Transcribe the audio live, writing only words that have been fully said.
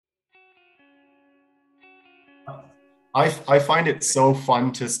I find it so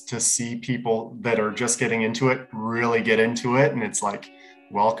fun to see people that are just getting into it really get into it, and it's like,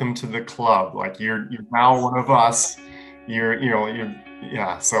 welcome to the club. Like you're now one of us. You're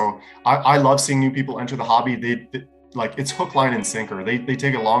yeah. So I love seeing new people enter the hobby. They like it's hook, line, and sinker. They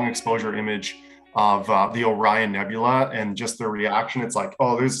take a long exposure image of the Orion Nebula and just their reaction. It's like,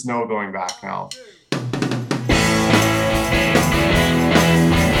 oh, there's no going back now.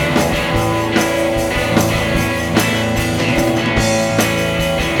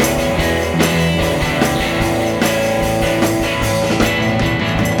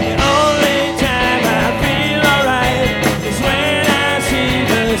 The only time I feel alright is when I see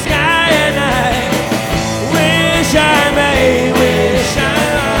the sky at night. Wish I may, wish I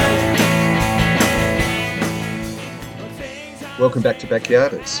might. Welcome back to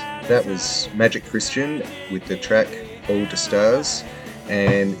Backyarders. That was Magic Christian with the track All the Stars,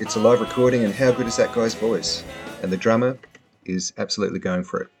 and it's a live recording, and how good is that guy's voice? And the drummer is absolutely going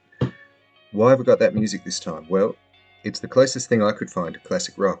for it. Why have I got that music this time? Well, it's the closest thing I could find to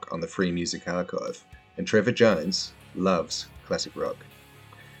classic rock on the Free Music Archive, and Trevor Jones loves classic rock.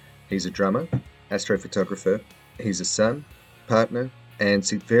 He's a drummer, astrophotographer, he's a son, partner, and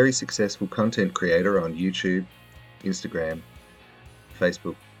very successful content creator on YouTube, Instagram,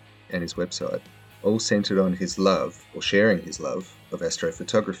 Facebook, and his website, all centered on his love, or sharing his love, of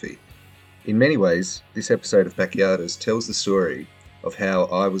astrophotography. In many ways, this episode of Backyarders tells the story of how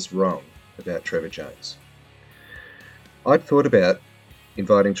I was wrong about Trevor Jones. I'd thought about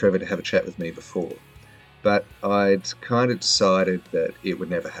inviting Trevor to have a chat with me before, but I'd kind of decided that it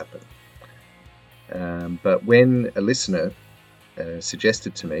would never happen. But when a listener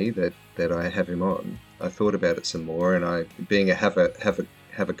suggested to me that I have him on, I thought about it some more, and I, being a have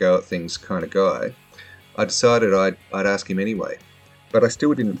a go at things kind of guy, I decided I'd ask him anyway. But I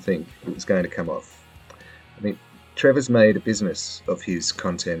still didn't think it was going to come off. I mean, Trevor's made a business of his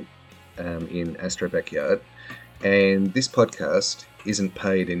content in Astro Backyard, and this podcast isn't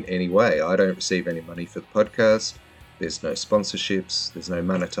paid in any way. I don't receive any money for the podcast. There's no sponsorships. There's no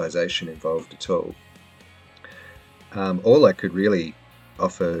monetization involved at all. All I could really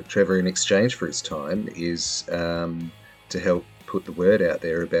offer Trevor in exchange for his time is to help put the word out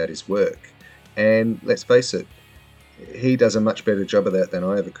there about his work. And let's face it, he does a much better job of that than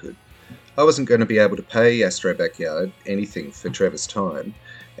I ever could. I wasn't going to be able to pay Astro Backyard anything for Trevor's time,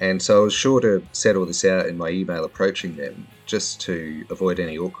 and so I was sure to settle this out in my email approaching them, just to avoid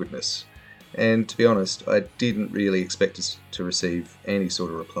any awkwardness. And to be honest, I didn't really expect us to receive any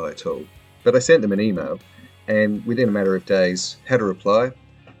sort of reply at all. But I sent them an email, and within a matter of days, had a reply.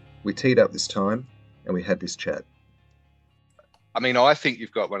 We teed up this time, and we had this chat. I mean, I think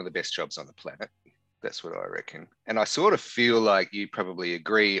you've got one of the best jobs on the planet. That's what I reckon. And I sort of feel like you probably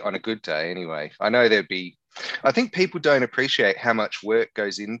agree on a good day anyway. I know I think people don't appreciate how much work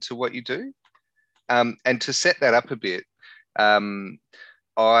goes into what you do. And to set that up a bit, I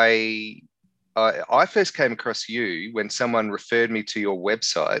first came across you when someone referred me to your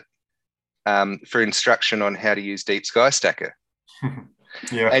website for instruction on how to use Deep Sky Stacker.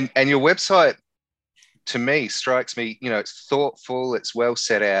 Yeah. And your website, to me, strikes me, it's thoughtful, it's well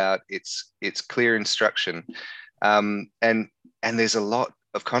set out, it's clear instruction, and there's a lot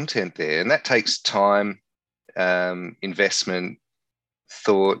of content there, and that takes time, investment,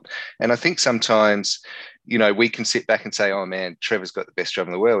 thought. And I think sometimes, we can sit back and say, oh man, Trevor's got the best job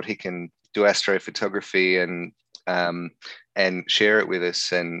in the world. He can do astrophotography and share it with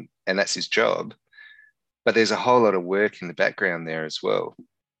us, and that's his job. But there's a whole lot of work in the background there as well.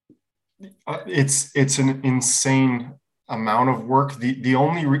 It's an insane amount of work. The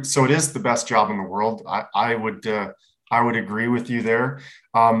only so it is the best job in the world. I would agree with you there.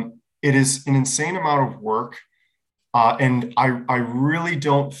 It is an insane amount of work, and I really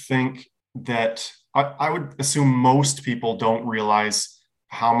don't think that I would assume most people don't realize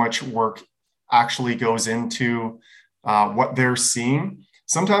how much work actually goes into what they're seeing.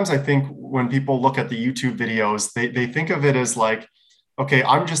 Sometimes I think when people look at the YouTube videos, they think of it as like, okay,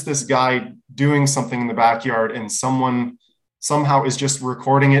 I'm just this guy doing something in the backyard, and someone somehow is just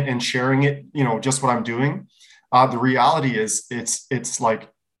recording it and sharing it, just what I'm doing. The reality is it's like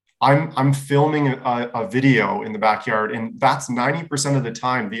I'm filming a video in the backyard, and that's 90% of the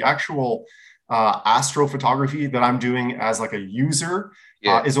time. The actual astrophotography that I'm doing as like a user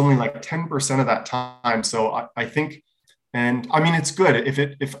is only like 10% of that time. So I think, and I mean, it's good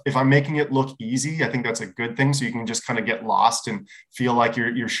if I'm making it look easy. I think that's a good thing. So you can just kind of get lost and feel like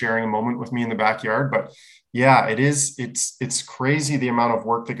you're sharing a moment with me in the backyard. But yeah, it's crazy the amount of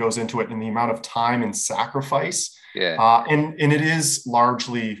work that goes into it and the amount of time and sacrifice. Yeah. And it is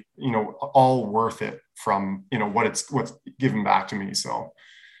largely, all worth it from, you know, what's given back to me. So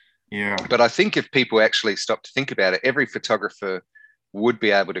yeah. But I think if people actually stop to think about it, every photographer would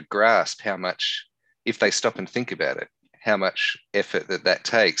be able to grasp how much, if they stop and think about it, how much effort that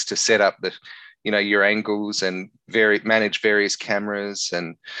takes to set up the, you know, your angles and manage various cameras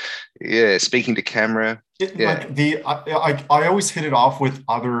and speaking to camera. Like I always hit it off with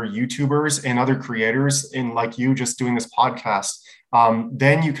other YouTubers and other creators, and like you just doing this podcast.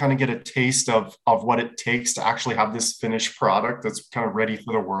 Then you kind of get a taste of what it takes to actually have this finished product that's kind of ready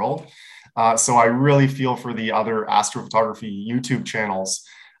for the world. So I really feel for the other astrophotography YouTube channels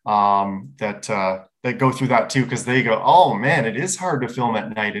that go through that too, because they go, oh man, it is hard to film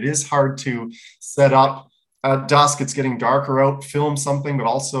at night. It is hard to set up at dusk. It's getting darker out, film something, but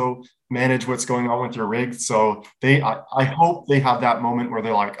also manage what's going on with your rig. So I hope they have that moment where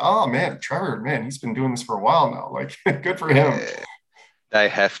they're like, oh man, Trevor, man, he's been doing this for a while now. Like, good for him. They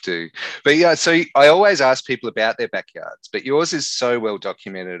have to. But yeah, so I always ask people about their backyards, but yours is so well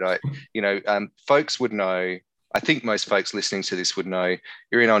documented. Folks would know, I think most folks listening to this would know,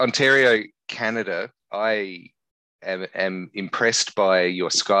 you're in Ontario, Canada. I am impressed by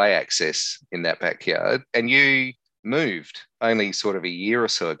your sky access in that backyard. And you moved only sort of a year or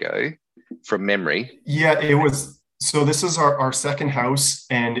so ago from memory. Yeah, it was. So this is our second house,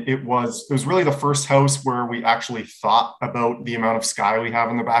 and it was really the first house where we actually thought about the amount of sky we have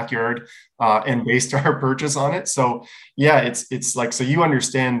in the backyard and based our purchase on it. So yeah, it's like, so you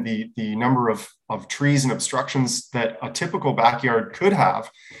understand the number of trees and obstructions that a typical backyard could have.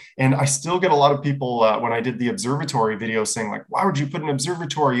 And I still get a lot of people when I did the observatory video saying like, why would you put an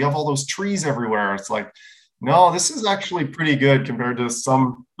observatory? You have all those trees everywhere. It's like, no, this is actually pretty good compared to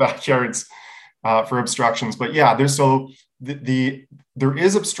some backyards for obstructions. But yeah, there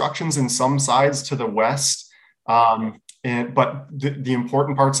is obstructions in some sides to the west. But the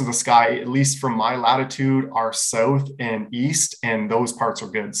important parts of the sky, at least from my latitude, are south and east, and those parts are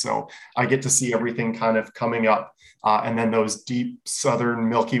good. So I get to see everything kind of coming up. And then those deep southern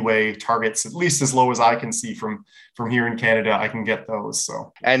Milky Way targets, at least as low as I can see from here in Canada, I can get those.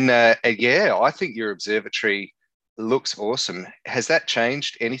 So I think your observatory looks awesome. Has that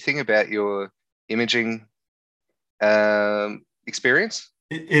changed anything about your imaging experience?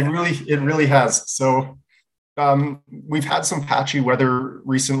 It really has. So we've had some patchy weather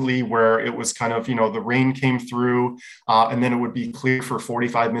recently where it was kind of, the rain came through and then it would be clear for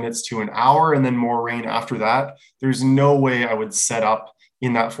 45 minutes to an hour and then more rain after that. There's no way I would set up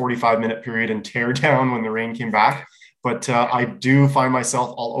in that 45-minute period and tear down when the rain came back. But I do find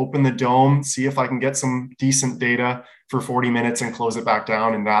myself, I'll open the dome, see if I can get some decent data for 40 minutes and close it back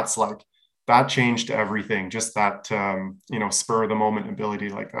down. And that changed everything. Just that, spur of the moment ability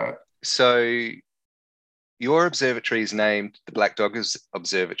like that. So your observatory is named the Black Dog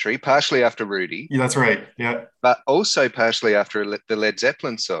Observatory, partially after Rudy. Yeah, that's right. Yeah. But also partially after the Led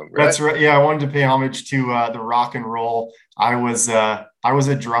Zeppelin song, right? That's right. Yeah, I wanted to pay homage to the rock and roll. I was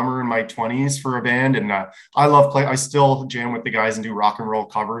a drummer in my 20s for a band, and I love play. I still jam with the guys and do rock and roll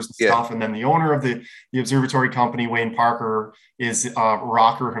covers and stuff. And then the owner of the observatory company, Wayne Parker, is a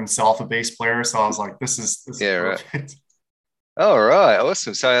rocker himself, a bass player. So I was like, this is perfect. Right. Oh, right.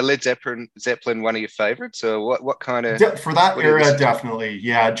 Awesome. So Led Zeppelin, one of your favorites, or what kind of... For that era, definitely.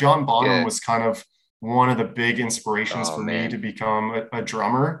 Yeah. John Bonham was kind of one of the big inspirations for me to become a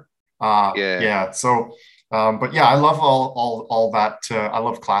drummer. So, but yeah, I love all that. I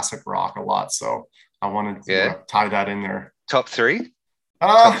love classic rock a lot. So I wanted to tie that in there. Top three?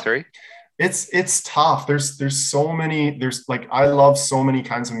 Top three? It's tough. There's so many, I love so many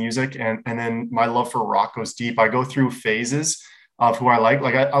kinds of music, and then my love for rock goes deep. I go through phases of who I like.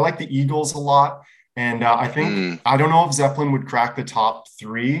 Like I like the Eagles a lot. And I think, I don't know if Zeppelin would crack the top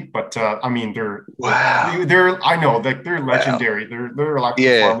three, but I mean, they're legendary. Their live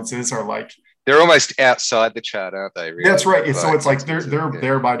performances are like, they're almost outside the chart, aren't they? Really? That's right. So it's like they're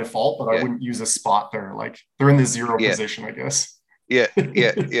there by default, but I wouldn't use a spot there. Like they're in the zero position, I guess. Yeah.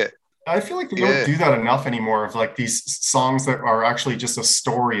 I feel like they don't do that enough anymore, of like these songs that are actually just a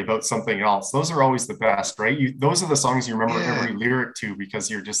story about something else. Those are always the best, right? Those are the songs you remember every lyric to because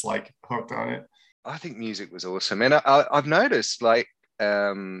you're just like hooked on it. I think music was awesome. And I've noticed there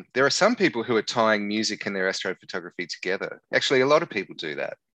are some people who are tying music and their astrophotography together. Actually, a lot of people do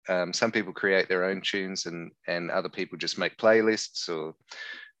that. Some people create their own tunes and other people just make playlists or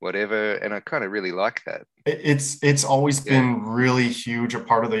whatever. And I kind of really like that. It's always been really huge, a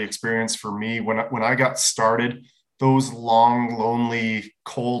part of the experience for me. When I got started, those long, lonely,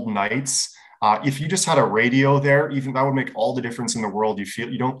 cold nights, if you just had a radio there, even that would make all the difference in the world.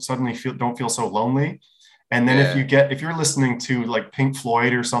 You don't feel so lonely. And then Yeah. if you're listening to like Pink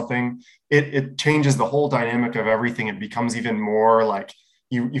Floyd or something, it changes the whole dynamic of everything. It becomes even more like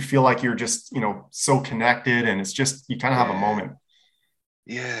you feel like you're just, so connected, and it's just, you kind of have a Yeah. moment.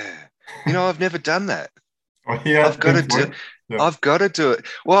 Yeah. I've never done that. Oh yeah, I've got to Pink do Floyd. Yeah. I've got to do it.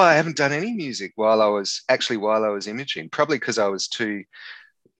 Well, I haven't done any music while I was imaging, probably because I was too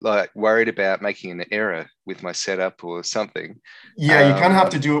like worried about making an error with my setup or something. Yeah, you kind of have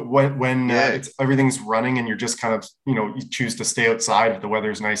Um, to do it when yeah, it's everything's running, and you're just kind of, you choose to stay outside if the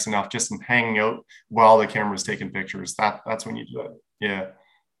weather's nice enough, just hanging out while the camera's taking pictures. That's when you do it. Yeah.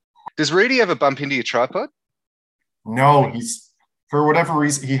 does Rudy ever bump into your tripod? No, he's, for whatever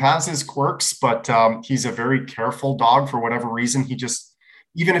reason, he has his quirks, but he's a very careful dog for whatever reason. He just,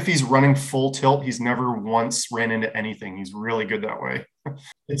 even if he's running full tilt, he's never once ran into anything. He's really good that way.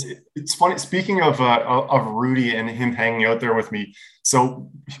 It's funny. Speaking of Rudy and him hanging out there with me.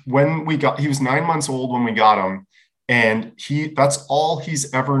 So he was 9 months old when we got him, and that's all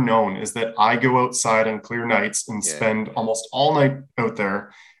he's ever known, is that I go outside on clear nights and Yeah, spend almost all night out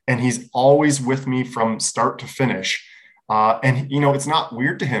there, and he's always with me from start to finish. And it's not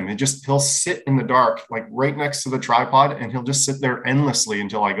weird to him. He'll sit in the dark, like right next to the tripod, and he'll just sit there endlessly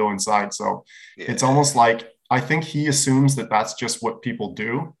until I go inside. So it's yeah, almost like, I think he assumes that that's just what people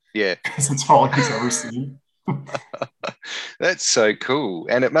do, yeah. because it's all he's ever seen. That's so cool,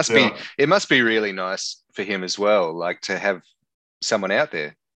 and Yeah. it must be really nice for him as well, like to have someone out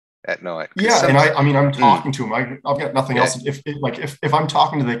there at night. Because Yeah, and I mean, I'm mm, talking to him. I've got nothing yeah, else. If I'm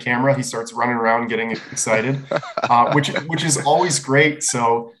talking to the camera, he starts running around, getting excited, which is always great.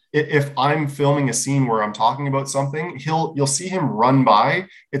 So if I'm filming a scene where I'm talking about something, you'll see him run by.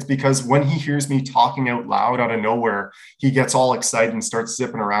 It's because when he hears me talking out loud out of nowhere, he gets all excited and starts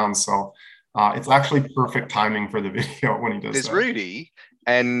zipping around. So it's actually perfect timing for the video when he does there's that. Rudy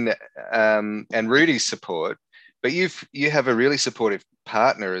and Rudy's support, but you have a really supportive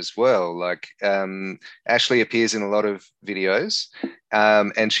partner as well. Like Ashley appears in a lot of videos,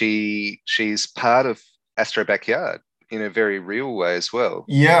 and she's part of Astro Backyard in a very real way as well.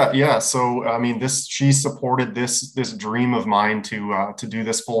 Yeah, yeah. So I mean, she supported this dream of mine to do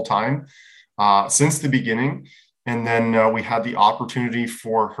this full time since the beginning, and then we had the opportunity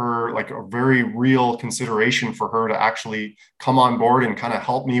for her, like a very real consideration for her to actually come on board and kind of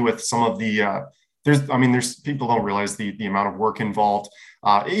help me with some of the. There's people don't realize the amount of work involved.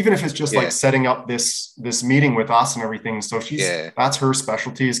 Even if it's just like Yeah, setting up this meeting with us and everything. So yeah, that's her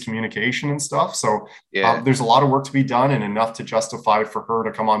specialty, is communication and stuff. So yeah, there's a lot of work to be done, and enough to justify for her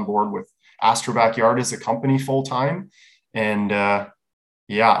to come on board with Astro Backyard as a company full time. And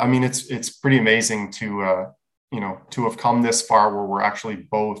yeah, I mean, it's pretty amazing to have come this far where we're actually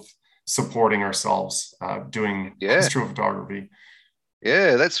both supporting ourselves doing yeah, astrophotography.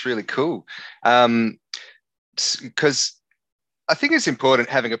 yeah. That's really cool. Because I think it's important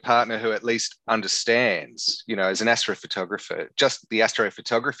having a partner who at least understands, as an astrophotographer, just the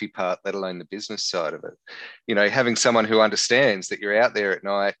astrophotography part, let alone the business side of it. Having someone who understands that you're out there at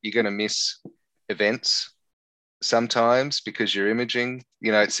night, you're going to miss events sometimes because you're imaging.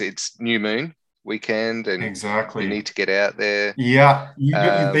 It's new moon weekend, and you Exactly. need to get out there. Yeah, they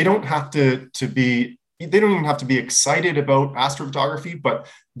Um, don't have to be. They don't even have to be excited about astrophotography, but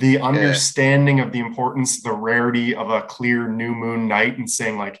the yeah, understanding of the importance, the rarity of a clear new moon night, and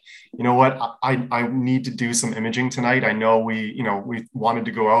saying like, you know what, I need to do some imaging tonight. I know we wanted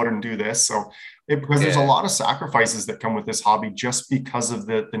to go out and do this, so because there's a yeah, lot of sacrifices that come with this hobby, just because of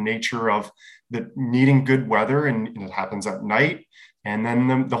the nature of the needing good weather, and it happens at night, and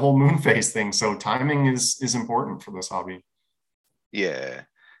then the whole moon phase thing. So timing is important for this hobby. yeah,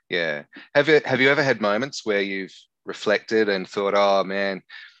 yeah. Have you ever had moments where you've reflected and thought, oh man,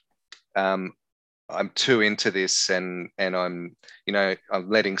 um, I'm too into this, and I'm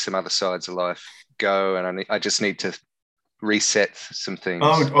letting some other sides of life go, and I just need to reset some Oh,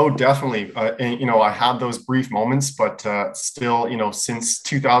 things. oh, definitely. And, I had those brief moments, but still, since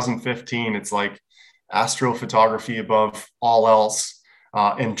 2015, it's like astrophotography above all else,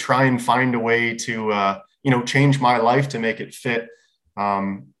 and try and find a way to, change my life to make it fit,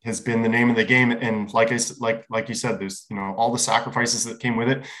 has been the name of the game. And like you said, there's, all the sacrifices that came with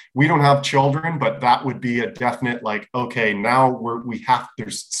it. We don't have children, but that would be a definite, like, okay, now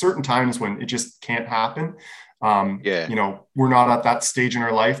there's certain times when it just can't happen. Yeah, We're not at that stage in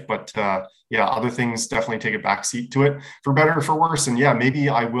our life, but yeah, other things definitely take a back seat to it, for better or for worse. And yeah, maybe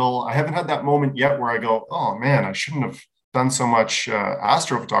I will. I haven't had that moment yet where I go, oh man, I shouldn't have done so much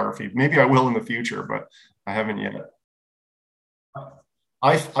astrophotography. Maybe I will in the future, but I haven't yet.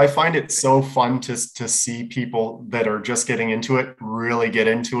 I find it so fun to see people that are just getting into it really get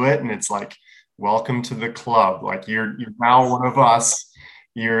into it, and it's like, welcome to the club. Like you're now one of us.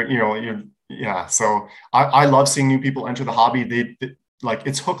 You're yeah. So I love seeing new people enter the hobby. They like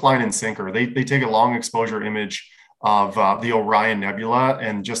it's hook, line, and sinker. They take a long exposure image of the Orion Nebula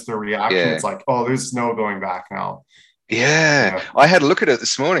and just their reaction. Yeah. It's like, oh, there's no going back now. Yeah. I had a look at it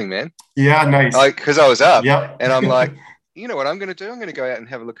this morning, man. Yeah, nice. Because I was up, Yep. and I'm like, you know what I'm going to do? I'm going to go out and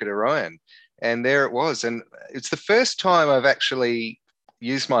have a look at Orion. And there it was. And it's the first time I've actually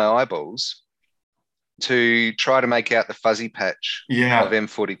used my eyeballs to try to make out the fuzzy patch Yeah. of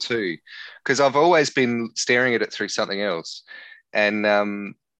M42, because I've always been staring at it through something else. And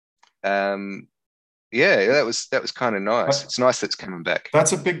yeah, that was kind of nice. It's nice that it's coming back.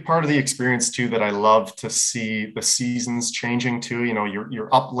 That's a big part of the experience too, that I love to see the seasons changing too. You know,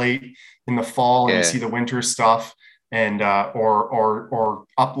 you're up late in the fall and you see the winter stuff, and or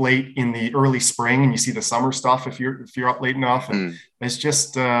up late in the early spring and you see the summer stuff if you're up late enough. And it's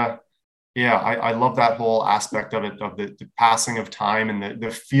just yeah, I love that whole aspect of it, of the passing of time and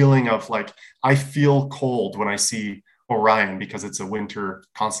the feeling of like, I feel cold when I see Orion because it's a winter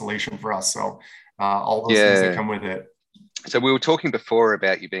constellation for us. So all those things that come with it. So we were talking before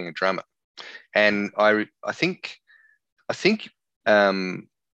about you being a drummer, and I think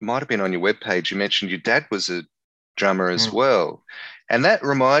might have been on your webpage. You mentioned your dad was a drummer as well, and that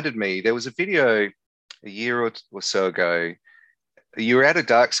reminded me. There was a video a year or so ago. You were at a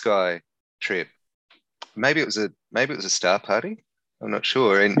Dark Sky trip. Maybe it was a Star Party. I'm not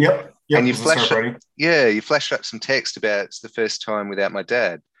sure. And and you flashed up, you flashed up some text about it's the first time without my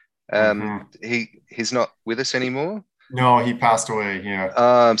dad. He's not with us anymore. No, he passed away. Yeah.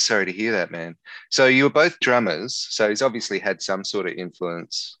 I'm sorry to hear that, man. So you were both drummers. So he's obviously had some sort of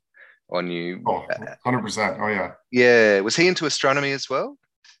influence on you. Oh, 100%. Oh yeah. Yeah. Was he into astronomy as well?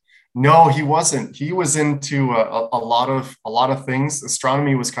 No, he wasn't. He was into a lot of things.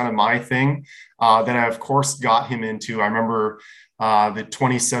 Astronomy was kind of my thing. Then I, of course, got him into, I remember the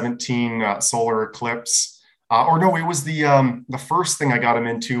 2017 solar eclipse. Or no, it was the first thing I got him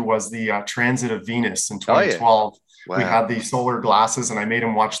into was the transit of Venus in 2012. Oh, yeah. Wow. We had the solar glasses and I made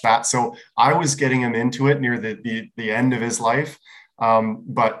him watch that. So I was getting him into it near the end of his life.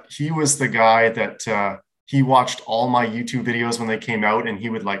 But he was the guy that he watched all my YouTube videos when they came out, and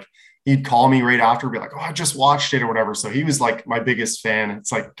he'd call me right after, be like, oh, I just watched it or whatever. So he was like my biggest fan.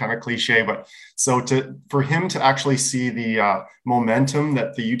 It's like kind of cliche, but so for him to actually see the momentum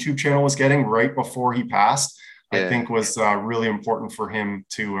that the YouTube channel was getting right before he passed, I think was really important for him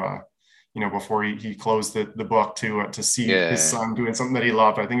to, before he closed the book, to see his son doing something that he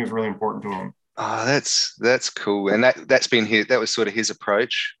loved. I think it was really important to him. Oh, that's cool. And that was sort of his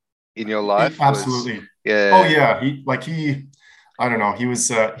approach in your life. Absolutely. Yeah. Oh yeah. I don't know. He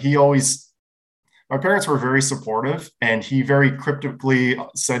was, my parents were very supportive, and he very cryptically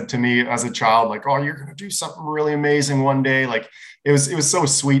said to me as a child, like, oh, you're going to do something really amazing one day. Like it was so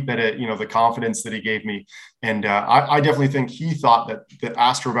sweet that the confidence that he gave me. And I definitely think he thought that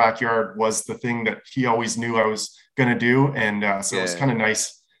Astro Backyard was the thing that he always knew I was going to do. And so it was kind of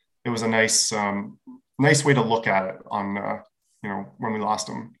nice. It was a nice way to look at it on, when we lost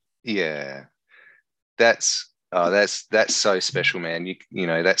him. Yeah. That's so special, man. You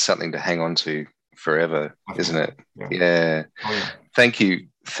know, that's something to hang on to forever, isn't it? Yeah. Oh, yeah. Thank you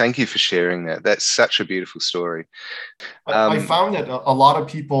for sharing that. That's such a beautiful story. I found that a lot of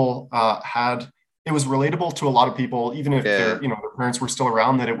people it was relatable to a lot of people, even if their parents were still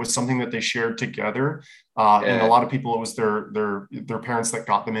around, that it was something that they shared together. And a lot of people, it was their parents that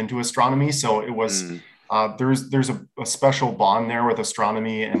got them into astronomy. So it was there's a special bond there with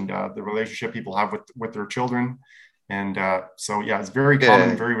astronomy and the relationship people have with their children. And so, yeah, it's very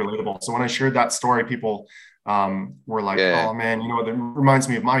common, very relatable. So when I shared that story, people were like, oh man, that reminds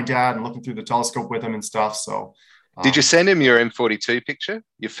me of my dad, and looking through the telescope with him and stuff. So did you send him your M42 picture?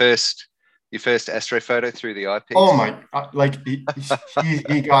 Your first astrophoto through the eyepiece? Oh my,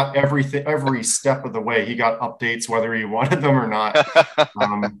 he got everything, every step of the way. He got updates whether he wanted them or not.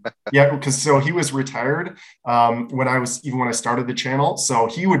 Because so he was retired when I started the channel. So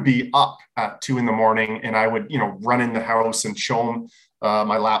he would be up at 2 a.m, and I would run in the house and show him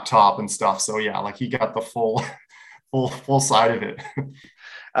my laptop and stuff. So yeah, like he got the full side of it.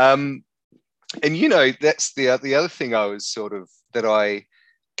 And that's the other thing I was that I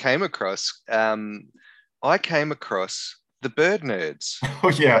came across. I came across the Bird Nerds. Oh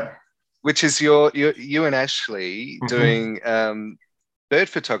yeah, which is you and Ashley doing bird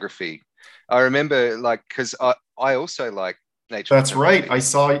photography. I remember, because I also like nature. That's right. I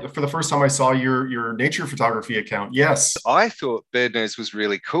saw for the first time. I saw your nature photography account. Yes, I thought Bird Nerds was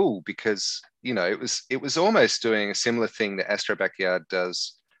really cool because it was almost doing a similar thing that Astro Backyard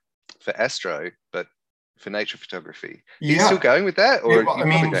does for astro, but for nature photography. Are you Yeah. still going with that, or Well, you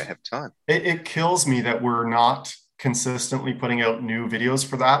probably don't have time? It kills me that we're not consistently putting out new videos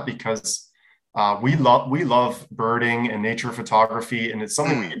for that, because we love birding and nature photography, and it's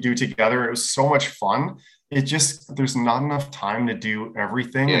something we could do together. It was so much fun. It just, there's not enough time to do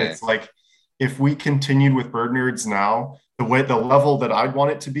everything. And Yeah. it's like, if we continued with Bird Nerds now, the level that I'd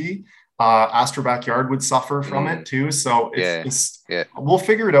want it to be, Astro Backyard would suffer from it too. So it's we'll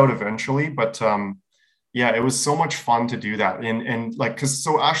figure it out eventually. But yeah, it was so much fun to do that. And like, because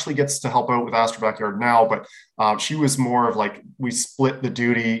so Ashley gets to help out with Astro Backyard now, but she was more of like, we split the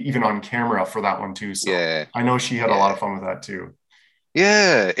duty even on camera for that one too. So Yeah. I know she had a lot of fun with that too.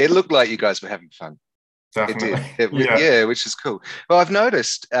 Yeah, it looked like you guys were having fun. Definitely. It did. Yeah, which is cool. Well, I've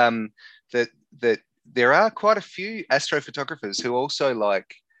noticed that there are quite a few astrophotographers who also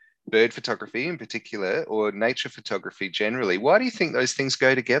like bird photography in particular, or nature photography generally. Why do you think those things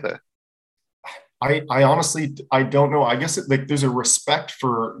go together? I honestly, I don't know. I guess like there's a respect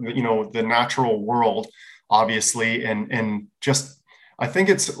for, the natural world, obviously. And just, I think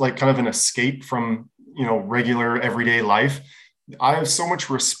it's like kind of an escape from, regular everyday life. I have so much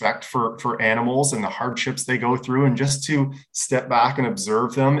respect for animals and the hardships they go through, and just to step back and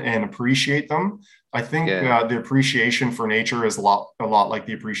observe them and appreciate them. I think the appreciation for nature is a lot like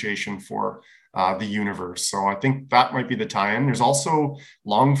the appreciation for the universe. So I think that might be the tie-in. There's also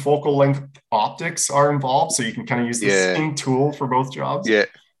long focal length optics are involved, so you can kind of use the same tool for both jobs. Yeah,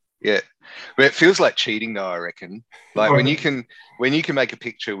 but it feels like cheating, though. I reckon, like when you can make a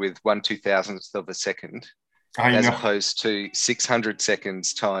picture with 1/2000th of a second, as opposed to 600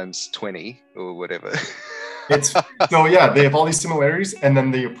 seconds times 20 or whatever. It's so they have all these similarities, and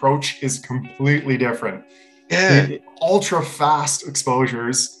then the approach is completely different. Yeah. Ultra fast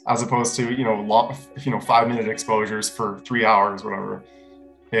exposures as opposed to, 5-minute exposures for 3 hours, whatever.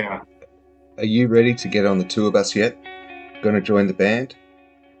 Yeah. Are you ready to get on the tour bus yet? Gonna join the band?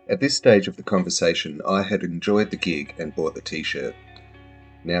 At this stage of the conversation, I had enjoyed the gig and bought the t-shirt.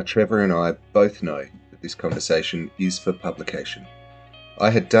 Now Trevor and I both know that this conversation is for publication. I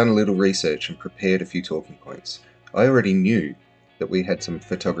had done a little research and prepared a few talking points. I already knew that we had some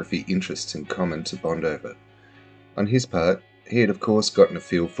photography interests in common to bond over. On his part, he had of course gotten a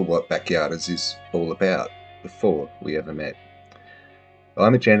feel for what Backyarders is all about before we ever met.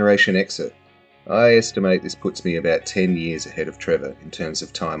 I'm a Generation Xer. I estimate this puts me about 10 years ahead of Trevor in terms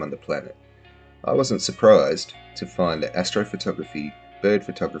of time on the planet. I wasn't surprised to find that astrophotography, bird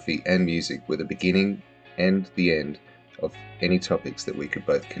photography and music were the beginning and the end of any topics that we could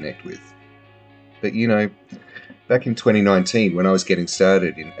both connect with. But back in 2019 when I was getting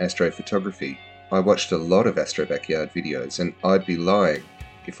started in astrophotography, I watched a lot of Astro Backyard videos, and I'd be lying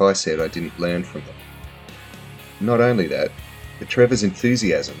if I said I didn't learn from them. Not only that, but Trevor's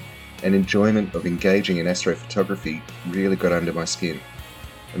enthusiasm and enjoyment of engaging in astrophotography really got under my skin.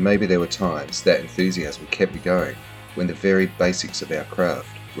 And maybe there were times that enthusiasm kept me going when the very basics of our craft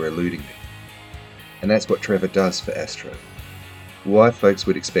were eluding me. And that's what Trevor does for astro. Why folks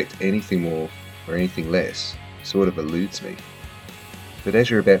would expect anything more or anything less sort of eludes me. But as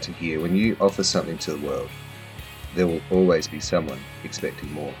you're about to hear, when you offer something to the world, there will always be someone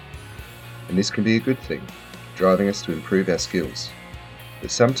expecting more. And this can be a good thing, driving us to improve our skills.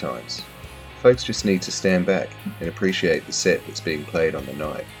 But sometimes, folks just need to stand back and appreciate the set that's being played on the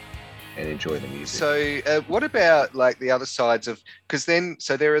night and enjoy the music. So what about like the other sides of,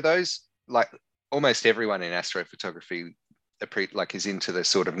 so there are those, like almost everyone in astrophotography is into the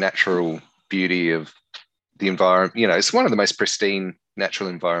sort of natural beauty of the environment. It's one of the most pristine natural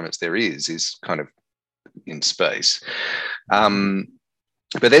environments there is kind of in space.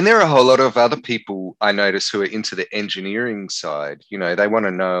 But then there are a whole lot of other people I notice who are into the engineering side. They want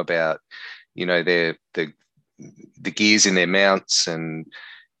to know about, the gears in their mounts and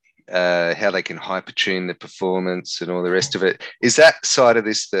how they can hypertune the performance and all the rest of it. Is that side of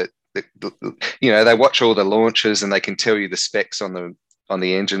this that they watch all the launches and they can tell you the specs on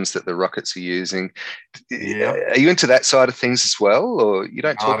the engines that the rockets are using? Are you into that side of things as well, or you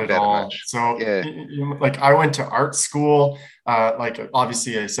don't talk about it much? So like I went to art school, like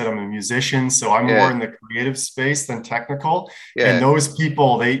obviously I said I'm a musician, so I'm more in the creative space than technical. And those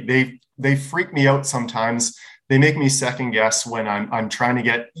people, they freak me out sometimes. They make me second guess when I'm trying to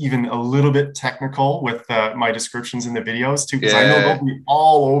get even a little bit technical with my descriptions in the videos too, because I know they'll be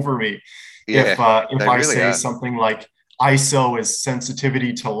all over me if I really say something like, ISO is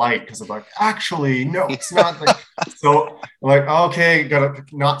sensitivity to light, because I'm like, actually, no, it's not. So I'm like, okay, gotta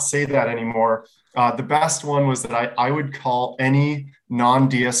not say that anymore. The best one was that I would call any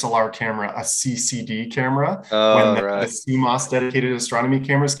non-DSLR camera a CCD camera when Oh, the right. CMOS dedicated astronomy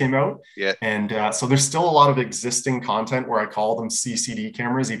cameras came out. Yeah. And so there's still a lot of existing content where I call them CCD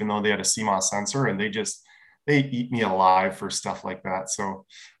cameras, even though they had a CMOS sensor, and they eat me alive for stuff like that. So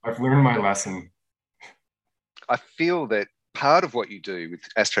I've learned my lesson. I feel that part of what you do with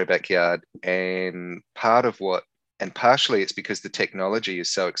Astro Backyard, and partially it's because the technology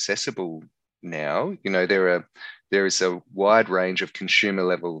is so accessible now. There is a wide range of consumer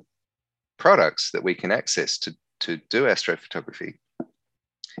level products that we can access to do astrophotography.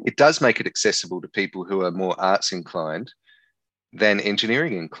 It does make it accessible to people who are more arts inclined than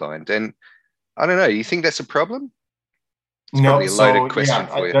engineering inclined. And I don't know, you think that's a problem? It's No, probably a loaded so question yeah,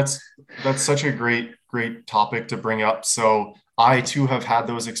 for you. that's such a great topic to bring up. So I too have had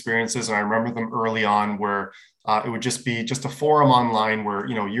those experiences, and I remember them early on where it would just be just a forum online where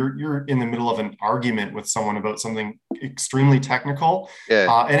you're in the middle of an argument with someone about something extremely technical,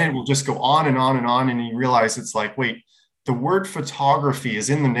 Yeah, and it will just go on and on and on, and you realize it's like, wait, the word photography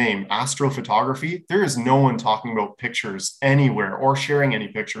is in the name, astrophotography. There is no one talking about pictures anywhere or sharing any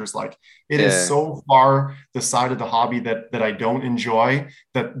pictures. Like, it is yeah, so far the side of the hobby that I don't enjoy,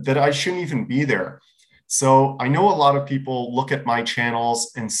 that I shouldn't even be there. So I know a lot of people look at my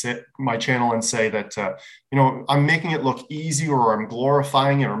channels and say that I'm making it look easy, or I'm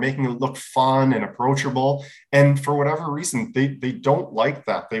glorifying it, or making it look fun and approachable. And for whatever reason, they don't like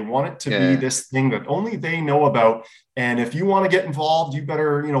that. They want it to be yeah, this thing that only they know about. And if you want to get involved, you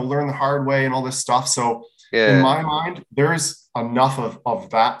better learn the hard way and all this stuff. So in yeah, my mind, there's enough of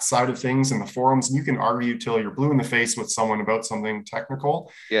that side of things in the forums, and you can argue till you're blue in the face with someone about something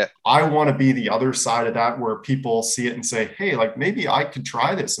technical. yeah, I want to be the other side of that, where people see it and say, hey, like, maybe I could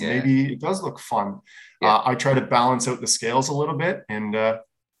try this, and yeah, maybe it does look fun. yeah. I try to balance out the scales a little bit. And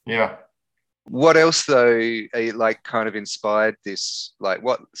yeah. What else though, like kind of inspired this? Like,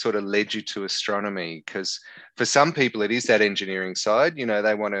 what sort of led you to astronomy? Because for some people, it is that engineering side.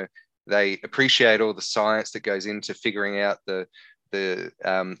 They appreciate all the science that goes into figuring out the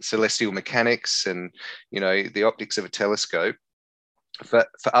celestial mechanics and the optics of a telescope. For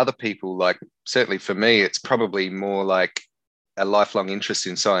other people, like certainly for me, it's probably more like a lifelong interest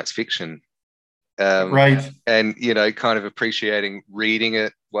in science fiction. Um, Right. and kind of appreciating reading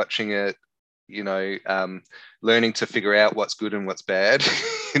it, watching it, you know, um, learning to figure out what's good and what's bad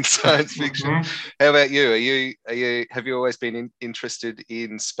in science fiction. Mhm. How about you? Have you always been interested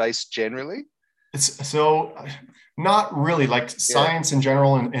in space generally? It's so not really, like Yeah, science in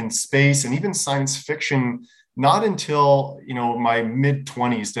general, and space, and even science fiction. Not until my mid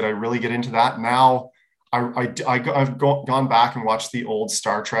 20s did I really get into that. Now I've gone back and watched the old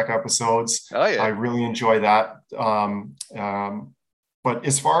Star Trek episodes. oh I yeah, really enjoy that. But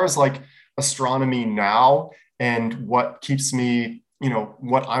as far as like astronomy now, and what keeps me,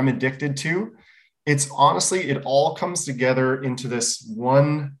 what I'm addicted to, it's honestly, it all comes together into this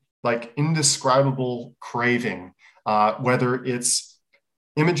one like indescribable craving, whether it's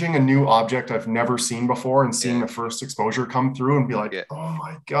imaging a new object I've never seen before and seeing yeah, the first exposure come through and be like, yeah, oh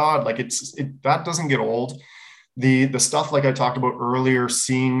my God, like that doesn't get old. The stuff like I talked about earlier,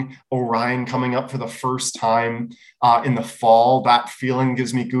 seeing Orion coming up for the first time in the fall, that feeling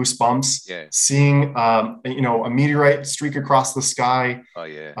gives me goosebumps. yeah, Seeing a meteorite streak across the sky, oh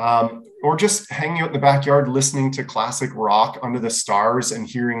yeah, or just hanging out in the backyard listening to classic rock under the stars and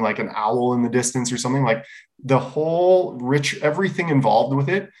hearing like an owl in the distance or something. Like, the whole everything involved with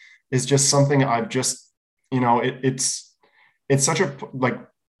it is just something I've just, it's such a, like,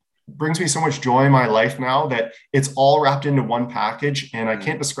 brings me so much joy in my life now that it's all wrapped into one package, and I mm,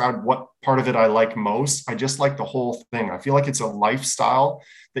 can't describe what part of it I like most. I just like the whole thing. I feel like it's a lifestyle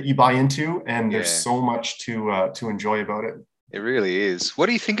that you buy into, and there's yeah. so much to enjoy about it. It really is. What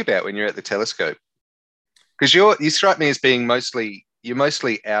do you think about when you're at the telescope? Because you strike me as being you're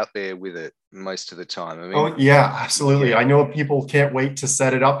mostly out there with it most of the time. I mean, Oh yeah, absolutely. yeah, I know people can't wait to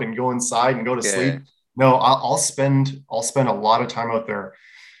set it up and go inside and go to yeah, sleep. No, I'll spend a lot of time out there.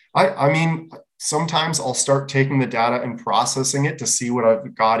 I mean, sometimes I'll start taking the data and processing it to see what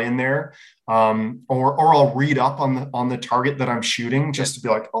I've got in there. Or I'll read up on the target that I'm shooting, yeah, just to be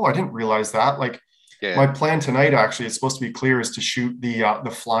like, oh, I didn't realize that. Like, yeah. my plan tonight, actually, it's supposed to be clear, is to shoot the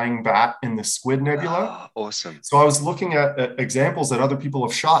flying bat in the Squid Nebula. Oh, awesome. So I was looking at examples that other people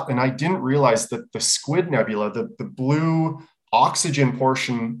have shot, and I didn't realize that the Squid Nebula, the blue oxygen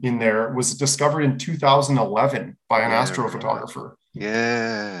portion in there, was discovered in 2011 by an Yeah, right. astrophotographer.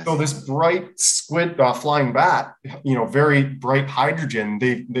 Yeah. So this bright squid flying bat, very bright hydrogen.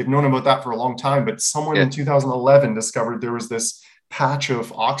 They've known about that for a long time, but someone Yeah. in 2011 discovered there was this patch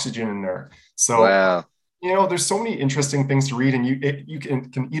of oxygen in there. So Wow. there's so many interesting things to read, and you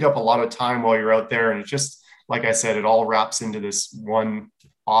can eat up a lot of time while you're out there, and it just, like I said, it all wraps into this one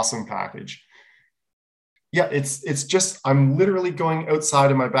awesome package. Yeah, it's just I'm literally going outside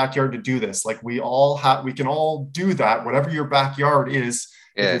in my backyard to do this. Like we can all do that, whatever your backyard is,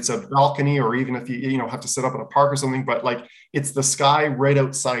 if Yeah. it's a balcony or even if you have to sit up in a park or something, but like it's the sky right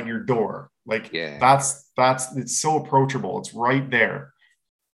outside your door. Like Yeah. that's it's so approachable. It's right there.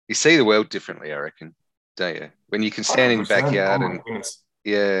 You see the world differently, I reckon, don't you? When you can stand in your 100%. Oh backyard my and goodness.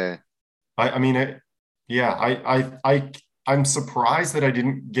 yeah, I mean yeah, I'm surprised that I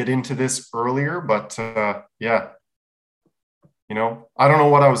didn't get into this earlier, but yeah, I don't know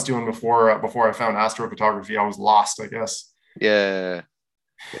what I was doing before I found astrophotography. I was lost, I guess. yeah,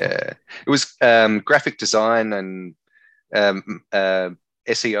 yeah. It was graphic design and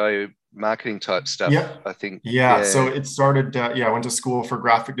SEO marketing type stuff, Yeah. I think. Yeah. So Yeah, it started, I went to school for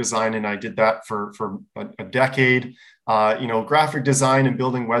graphic design and I did that for a decade. Graphic design and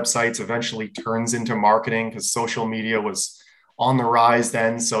building websites eventually turns into marketing because social media was on the rise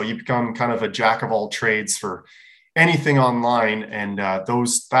then. So you become kind of a jack of all trades for anything online. And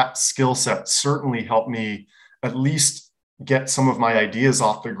that skill set certainly helped me at least get some of my ideas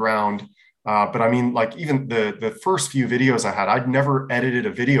off the ground. But I mean, like even the first few videos I had, I'd never edited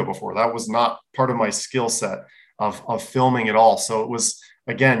a video before. That was not part of my skill set of filming at all. So it was,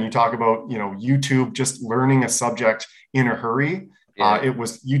 again, you talk about, YouTube, just learning a subject in a hurry. yeah,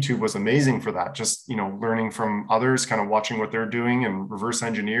 YouTube was amazing for that. Just, learning from others, kind of watching what they're doing and reverse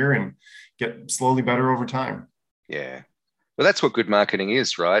engineer and get slowly better over time. yeah. Well, that's what good marketing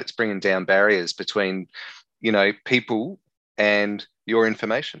is, right? It's bringing down barriers between, people and your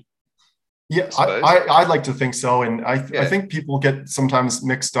information, Yeah, I suppose. I'd like to think so. And I Yeah, think people get sometimes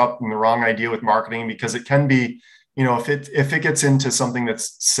mixed up in the wrong idea with marketing because it can be, if it gets into something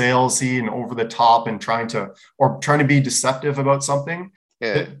that's salesy and over the top and trying to be deceptive about something.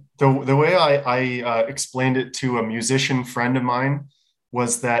 yeah. The way I explained it to a musician friend of mine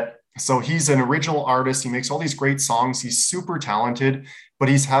was that, so he's an original artist. He makes all these great songs. He's super talented, but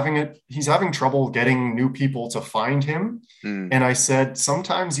he's having trouble getting new people to find him. Mm, And I said,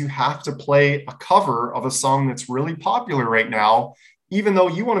 sometimes you have to play a cover of a song that's really popular right now, even though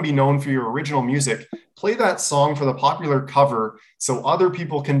you want to be known for your original music. Play that song for the popular cover so other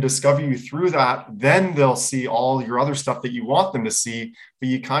people can discover you through that. Then they'll see all your other stuff that you want them to see. But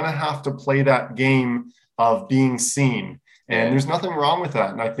you kind of have to play that game of being seen. And yeah. there's nothing wrong with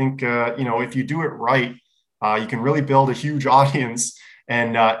that. And I think, if you do it right, you can really build a huge audience.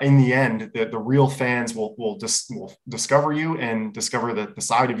 And in the end, the real fans will discover you and discover the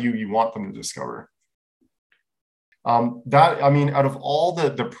side of you you want them to discover. Out of all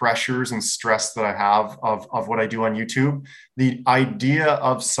the pressures and stress that I have of what I do on YouTube, the idea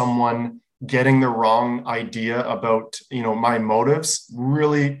of someone getting the wrong idea about my motives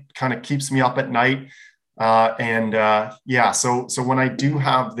really kind of keeps me up at night. So when I do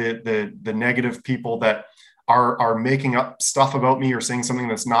have the negative people that are making up stuff about me or saying something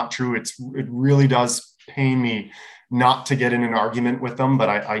that's not true, it really does pain me not to get in an argument with them. But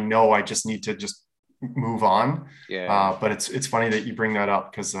I know I just need to just move on. Yeah. But it's funny that you bring that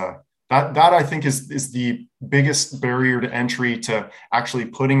up because that I think is the biggest barrier to entry to actually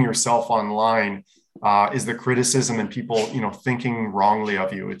putting yourself online, is the criticism and people thinking wrongly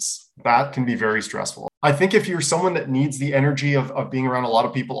of you. That can be very stressful. I think if you're someone that needs the energy of being around a lot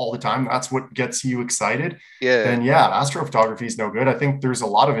of people all the time, that's what gets you excited. Yeah. Then yeah, astrophotography is no good. I think there's a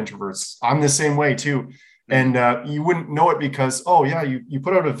lot of introverts. I'm the same way too. And you wouldn't know it because, oh yeah, you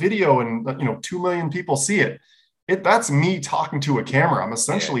put out a video and 2 million people see it. That's me talking to a camera. I'm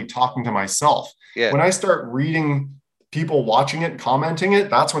essentially talking to myself. Yeah. When I start reading people watching it and commenting it,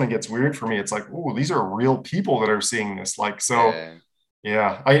 that's when it gets weird for me. It's like, oh, these are real people that are seeing this. Like, so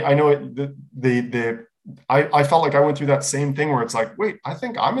yeah, I know it. I felt like I went through that same thing where it's like, wait, I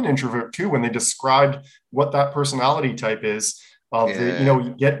think I'm an introvert too. When they described what that personality type is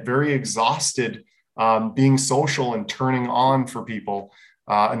you get very exhausted being social and turning on for people.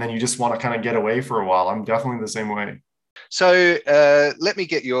 And then you just want to kind of get away for a while. I'm definitely the same way. So let me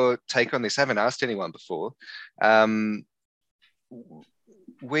get your take on this. I haven't asked anyone before.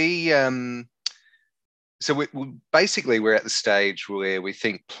 So basically we're at the stage where we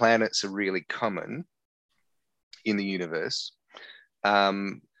think planets are really common in the universe.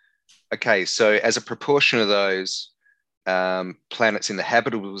 Okay, so as a proportion of those, planets in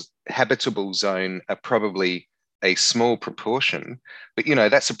the habitable zone are probably a small proportion, but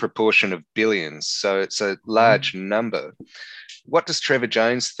that's a proportion of billions, so it's a large number. What does Trevor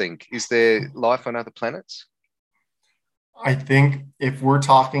Jones think? Is there life on other planets? I think if we're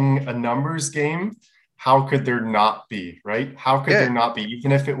talking a numbers game, how could there not be, right? How could there not be?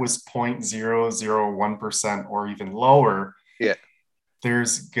 Even if it was 0.001% or even lower,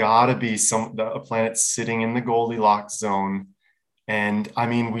 there's got to be a planet sitting in the Goldilocks zone. And I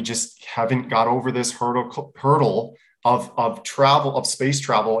mean, we just haven't got over this hurdle of travel, of space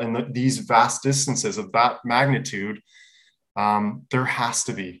travel in these vast distances of that magnitude. There has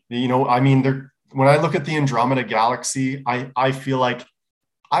to be, I mean, when I look at the Andromeda galaxy, I feel like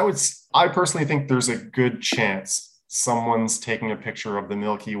I personally think there's a good chance someone's taking a picture of the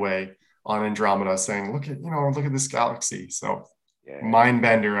Milky Way on Andromeda saying, look at this galaxy. So mind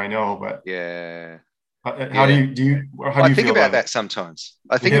bender, I know, but how do you I think about that sometimes.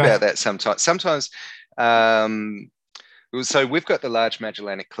 Sometimes, so we've got the Large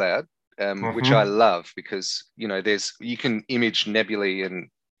Magellanic Cloud, which I love because you can image nebulae and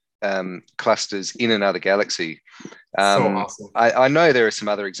clusters in another galaxy. So awesome. I know there are some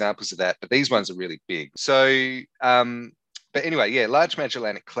other examples of that, but these ones are really big. So, but anyway, Large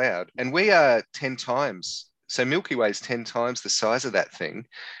Magellanic Cloud, and we are 10 times. So Milky Way is 10 times the size of that thing,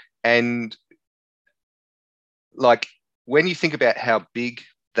 and like when you think about how big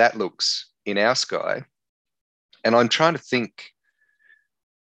that looks in our sky, and I'm trying to think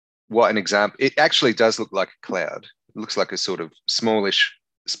what an example. It actually does look like a cloud. It looks like a sort of smallish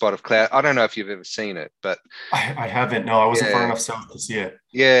spot of cloud. I don't know if you've ever seen it, but I haven't. No, I wasn't far enough south to see it.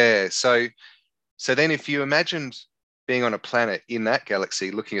 Yeah. So then if you imagined being on a planet in that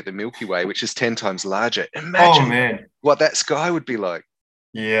galaxy looking at the Milky Way, which is 10 times larger, imagine what that sky would be like.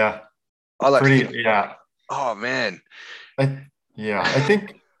 Yeah. Yeah. Oh man. I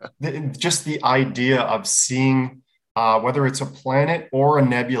think just the idea of seeing whether it's a planet or a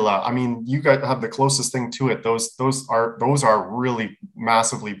nebula. I mean, you guys have the closest thing to it. Those are really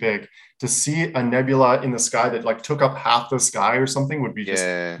massively big. To see a nebula in the sky that like took up half the sky or something would be just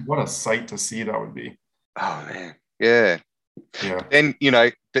what a sight to see that would be. Oh man, yeah. Then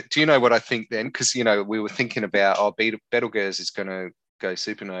but do you know what I think then? Because we were thinking about Betelgeuse is going to go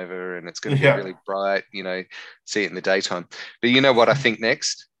supernova and it's going to be really bright. See it in the daytime. But you know what I think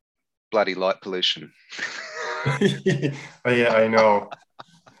next? Bloody light pollution. Yeah, I know.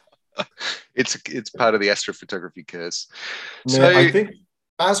 It's part of the astrophotography curse. So I think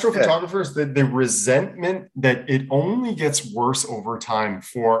astrophotographers, the resentment that it only gets worse over time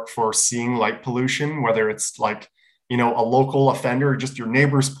for seeing light pollution, whether it's like a local offender, just your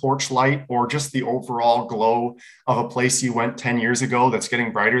neighbor's porch light, or just the overall glow of a place you went 10 years ago that's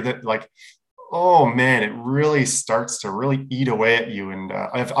getting brighter, that like, oh man, it really starts to really eat away at you. And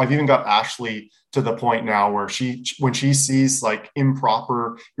I've even got Ashley to the point now where when she sees like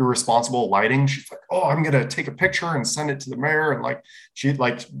improper, irresponsible lighting, she's like, oh, I'm going to take a picture and send it to the mayor. And like, she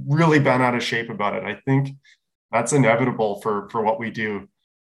like really bent out of shape about it. I think that's inevitable for what we do.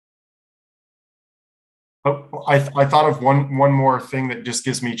 Oh, I thought of one more thing that just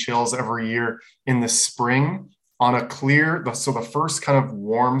gives me chills every year in the spring on a so the first kind of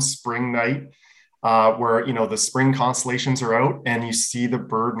warm spring night, where the spring constellations are out and you see the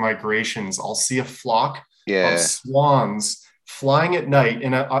bird migrations. I'll see a flock of swans flying at night,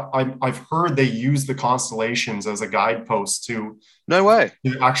 and I've heard they use the constellations as a guidepost to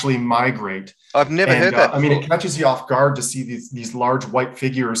actually migrate. I've never heard that. I mean, it catches you off guard to see these large white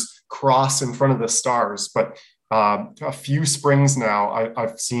figures cross in front of the stars. But a few springs now,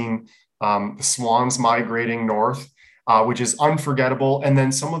 I've seen the swans migrating north, which is unforgettable. And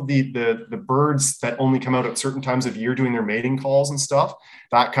then some of the birds that only come out at certain times of year doing their mating calls and stuff,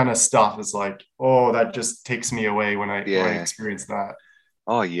 that kind of stuff is like, oh, that just takes me away when I experience that.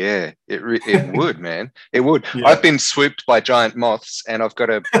 Oh yeah, it would, man. It would. Yeah. I've been swooped by giant moths, and I've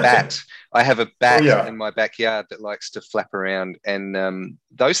got a bat. I have a bat in my backyard that likes to flap around, and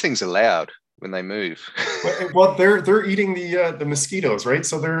those things are loud when they move. Well, they're eating the mosquitoes, right?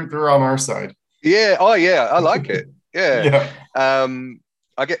 So they're on our side. Yeah. Oh yeah, I like it. Yeah.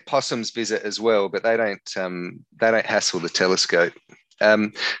 I get possums visit as well, but they don't hassle the telescope.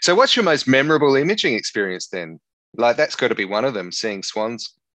 So what's your most memorable imaging experience then? Like that's got to be one of them, seeing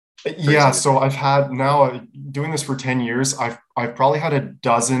swans. Yeah, so I've had now doing this for 10 years. I've probably had a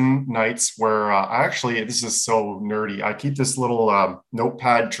dozen nights where this is so nerdy. I keep this little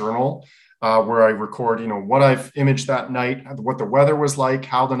notepad journal where I record, what I've imaged that night, what the weather was like,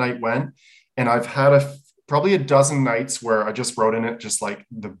 how the night went. And I've had probably a dozen nights where I just wrote in it, just like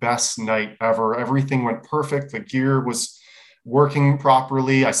the best night ever. Everything went perfect. The gear was working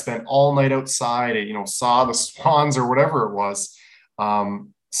properly. I spent all night outside. I, saw the swans or whatever it was.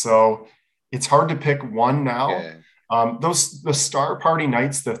 So it's hard to pick one now. Yeah. The star party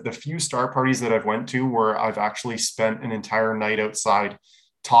nights, the few star parties that I've went to where I've actually spent an entire night outside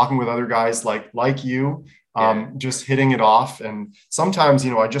talking with other guys like you, just hitting it off. And sometimes,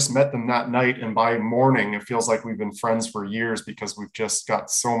 I just met them that night, and by morning, it feels like we've been friends for years because we've just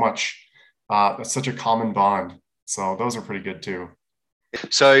got so much, such a common bond. So those are pretty good too.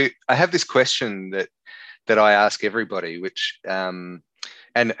 So I have this question that I ask everybody, which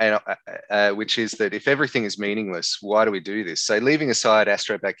which is that if everything is meaningless, why do we do this? So leaving aside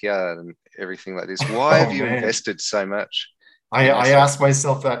Astro Backyard and everything like this, why have you invested so much? I ask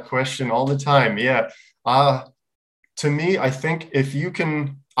myself that question all the time. Yeah. To me, I think if you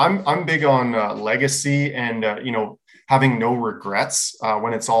can, I'm big on legacy and, having no regrets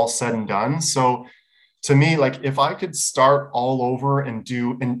when it's all said and done. So to me, like if I could start all over and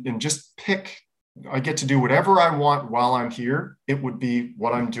do, and just pick, I get to do whatever I want while I'm here, it would be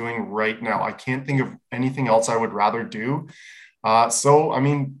what I'm doing right now. I can't think of anything else I would rather do. So, I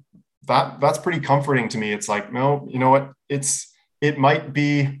mean, that's pretty comforting to me. It's like, no, you know what? It might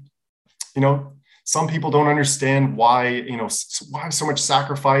be, some people don't understand why, why so much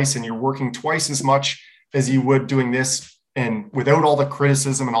sacrifice, and you're working twice as much as you would doing this, and without all the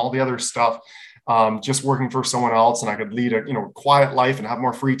criticism and all the other stuff, just working for someone else, and I could lead a, quiet life and have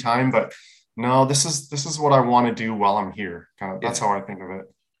more free time. But no, this is what I want to do while I'm here. Kind of, that's how I think of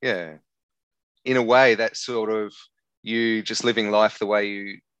it. Yeah. In a way, that's sort of you just living life the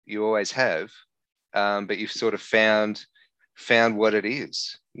way you always have, but you've sort of found what it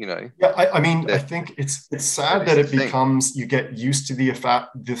is, Yeah, I mean, I think it's sad that it becomes, you get used to the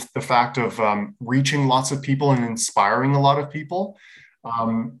fact of reaching lots of people and inspiring a lot of people.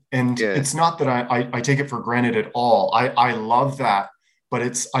 It's not that I take it for granted at all. I love that, but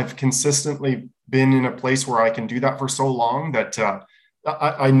I've consistently been in a place where I can do that for so long that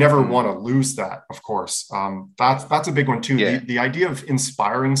I never want to lose that, of course. That's a big one too. Yeah. The idea of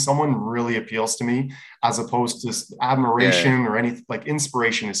inspiring someone really appeals to me, as opposed to admiration or anything. Like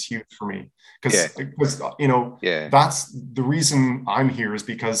inspiration is huge for me because that's the reason I'm here, is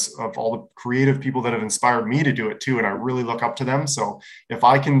because of all the creative people that have inspired me to do it too. And I really look up to them. So if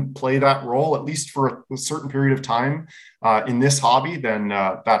I can play that role, at least for a certain period of time in this hobby, then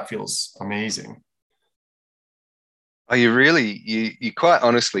that feels amazing. Oh, you quite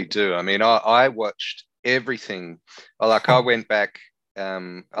honestly do. I mean, I watched everything. Like I went back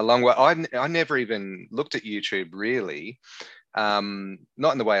a long way. I never even looked at YouTube really,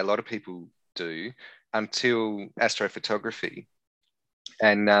 not in the way a lot of people do, until astrophotography.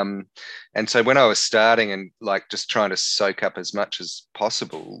 And so when I was starting and like just trying to soak up as much as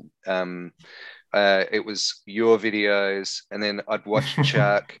possible, it was your videos, and then I'd watch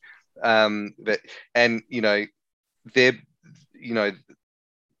Chuck. They're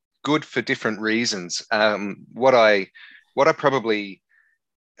good for different reasons. What I probably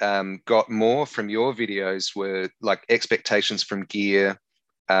got more from your videos were like expectations from gear,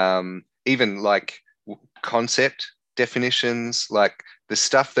 even like concept definitions, like the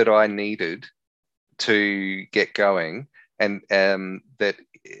stuff that I needed to get going. And that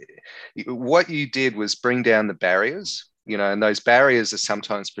what you did was bring down the barriers. And those barriers are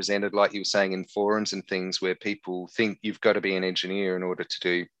sometimes presented, like you were saying, in forums and things where people think you've got to be an engineer in order to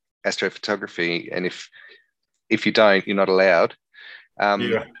do astrophotography. And if you don't, you're not allowed.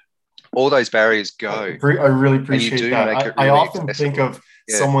 All those barriers go. I really appreciate that. I often think of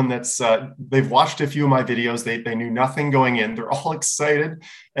someone that's, they've watched a few of my videos. They knew nothing going in. They're all excited.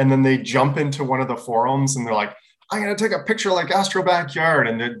 And then they jump into one of the forums and they're like, I'm going to take a picture like Astro Backyard.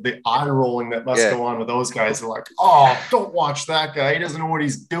 And the eye rolling that must go on with those guys. They're like, oh, don't watch that guy. He doesn't know what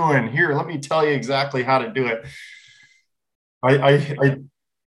he's doing. Here, let me tell you exactly how to do it.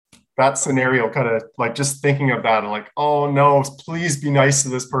 That scenario kind of like just thinking of that, I'm like, oh no, please be nice to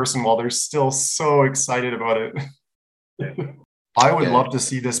this person while they're still so excited about it. I would love to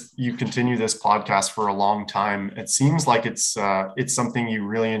see you continue this podcast for a long time. It seems like it's something you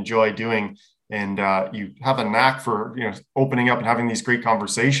really enjoy doing. And you have a knack for opening up and having these great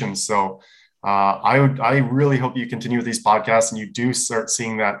conversations. So I really hope you continue with these podcasts and you do start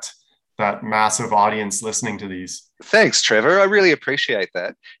seeing that massive audience listening to these. Thanks, Trevor. I really appreciate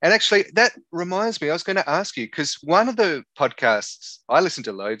that. And actually, that reminds me, I was going to ask you, because one of the podcasts, I listen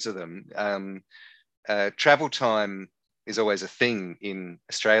to loads of them. Travel time is always a thing in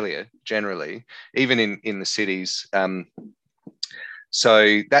Australia, generally, even in the cities.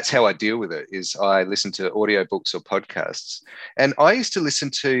 So that's how I deal with it, is I listen to audiobooks or podcasts. And I used to listen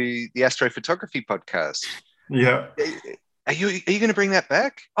to the astrophotography podcast. Yeah. Are you going to bring that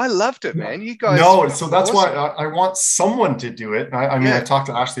back? I loved it, man. You guys. No, so that's awesome. why I want someone to do it. I mean, Yeah. I talked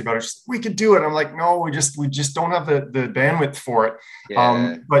to Ashley about it. She's like, we could do it. I'm like, no, we just don't have the bandwidth for it.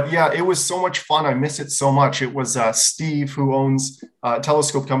 Yeah. But yeah, it was so much fun. I miss it so much. It was Steve, who owns a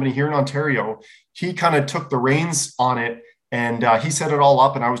telescope company here in Ontario. He kind of took the reins on it, and he set it all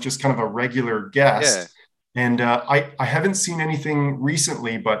up, and I was just kind of a regular guest. Yeah. And I haven't seen anything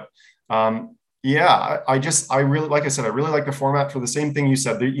recently, but yeah, I really, like I said, I really like the format for the same thing you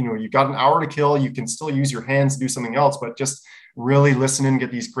said. You know, you've got an hour to kill. You can still use your hands to do something else, but just really listen and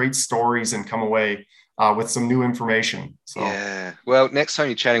get these great stories and come away with some new information. So yeah. Well, next time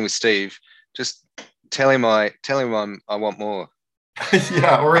you're chatting with Steve, just tell him I want more.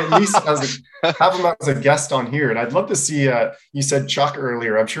 yeah, or at least have him as a guest on here. And I'd love to see. You said Chuck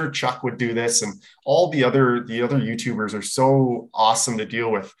earlier. I'm sure Chuck would do this, and all the other YouTubers are so awesome to deal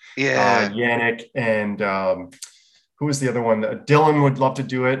with. Yeah, Yannick and who was the other one? Dylan would love to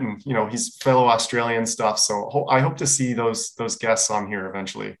do it, and you know he's fellow Australian stuff. So I hope to see those guests on here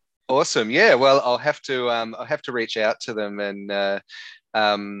eventually. Awesome. Yeah. Well, I'll have to reach out to them and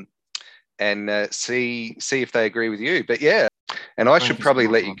see if they agree with you. But yeah. And I should probably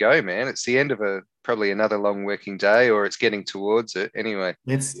let you go, man. It's the end of probably another long working day, or it's getting towards it anyway.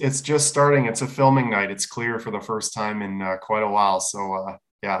 It's just starting. It's a filming night. It's clear for the first time in quite a while. So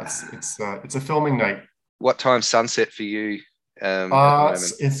yeah, it's a filming night. What time's sunset for you? At the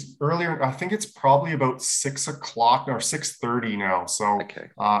moment? It's earlier. I think it's probably about 6 o'clock or 6:30 now. So okay.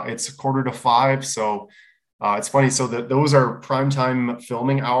 It's 4:45. So it's funny. So those are primetime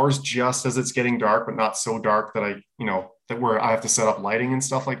filming hours, just as it's getting dark, but not so dark that where I have to set up lighting and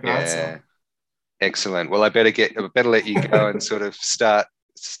stuff like that. Yeah. So. Excellent. Well, I better let you go and sort of start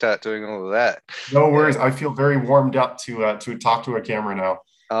doing all of that. No worries. I feel very warmed up to talk to a camera now.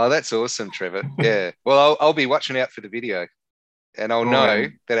 Oh, that's awesome, Trevor. Yeah. Well, I'll be watching out for the video, and I'll know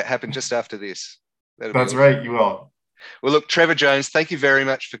that it happened just after this. That's awesome. Right. You will. Well, look, Trevor Jones, thank you very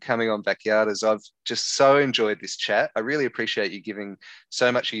much for coming on Backyarders. I've just so enjoyed this chat. I really appreciate you giving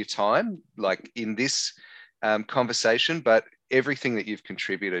so much of your time, like in this conversation, but everything that you've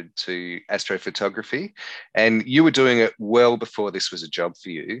contributed to astrophotography, and you were doing it well before this was a job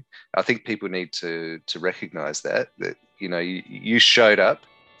for you. I think people need to recognize that you know you showed up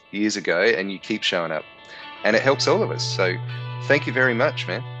years ago and you keep showing up, and it helps all of us. So thank you very much,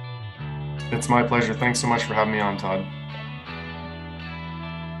 man. It's my pleasure. Thanks so much for having me on, Todd.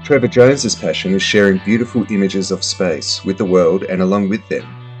 Trevor Jones's passion is sharing beautiful images of space with the world, and along with them,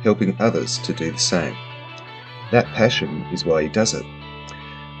 helping others to do the same. That passion is why he does it.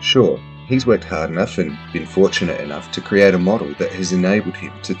 Sure, he's worked hard enough and been fortunate enough to create a model that has enabled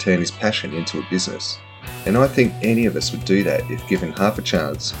him to turn his passion into a business. And I think any of us would do that if given half a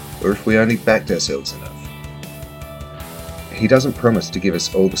chance, or if we only backed ourselves enough. He doesn't promise to give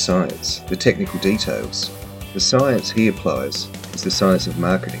us all the science, the technical details. The science he applies is the science of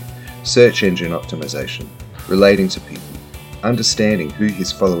marketing, search engine optimization, relating to people, understanding who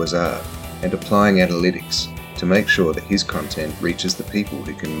his followers are, and applying analytics to make sure that his content reaches the people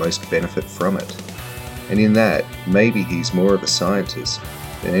who can most benefit from it. And in that, maybe he's more of a scientist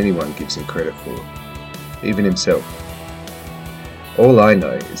than anyone gives him credit for, even himself. All I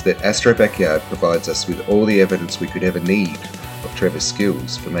know is that Astro Backyard provides us with all the evidence we could ever need of Trevor's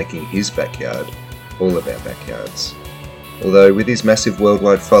skills for making his backyard all of our backyards. Although with his massive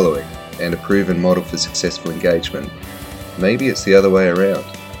worldwide following and a proven model for successful engagement, maybe it's the other way around.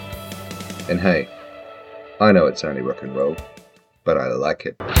 And hey, I know it's only rock and roll, but I like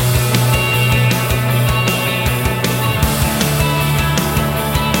it.